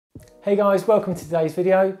Hey guys, welcome to today's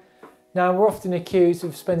video. Now we're often accused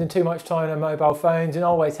of spending too much time on our mobile phones and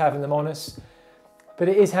always having them on us, but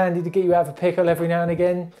it is handy to get you out of a pickle every now and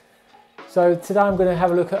again. So today I'm going to have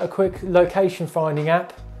a look at a quick location finding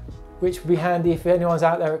app, which would be handy if anyone's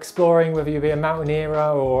out there exploring, whether you be a mountaineer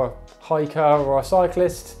or a hiker or a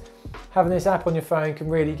cyclist. Having this app on your phone can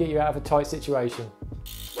really get you out of a tight situation.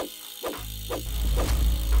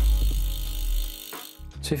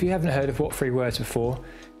 So if you haven't heard of What3Words before,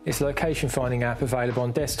 it's a location finding app available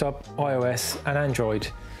on desktop, iOS and Android.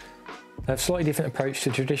 They have a slightly different approach to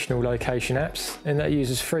traditional location apps in that it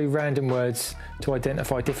uses 3 random words to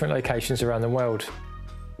identify different locations around the world.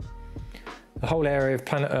 The whole area of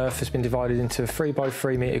planet Earth has been divided into a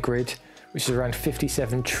 3x3 metre grid, which is around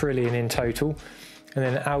 57 trillion in total, and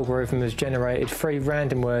then an algorithm has generated 3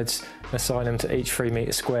 random words and assigned them to each 3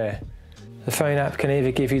 metre square. The phone app can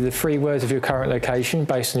either give you the 3 words of your current location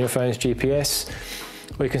based on your phone's GPS,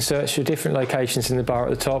 or you can search for different locations in the bar at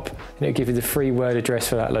the top and it'll give you the 3-word address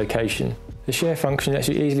for that location. The share function lets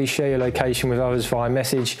you easily share your location with others via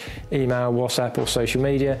message, email, WhatsApp or social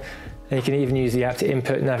media, and you can even use the app to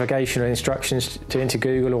input navigational instructions into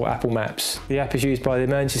Google or Apple Maps. The app is used by the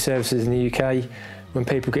emergency services in the UK when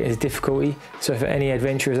people get into difficulty, so for any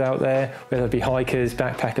adventurers out there, whether it be hikers,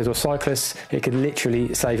 backpackers or cyclists, it could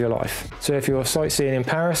literally save your life. So if you're sightseeing in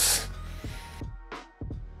Paris,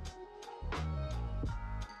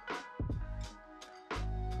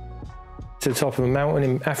 to the top of a mountain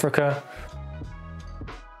in Africa,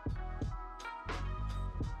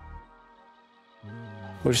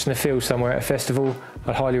 or just in a field somewhere at a festival,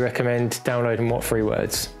 I'd highly recommend downloading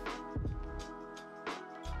What3Words.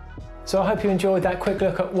 So I hope you enjoyed that quick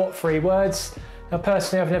look at What3Words. Now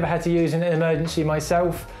personally I've never had to use it in an emergency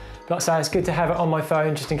myself, but like I say, it's good to have it on my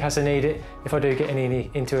phone just in case I need it if I do get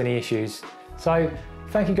into any issues. So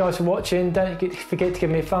thank you guys for watching, don't forget to give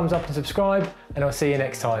me a thumbs up and subscribe, and I'll see you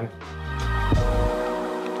next time.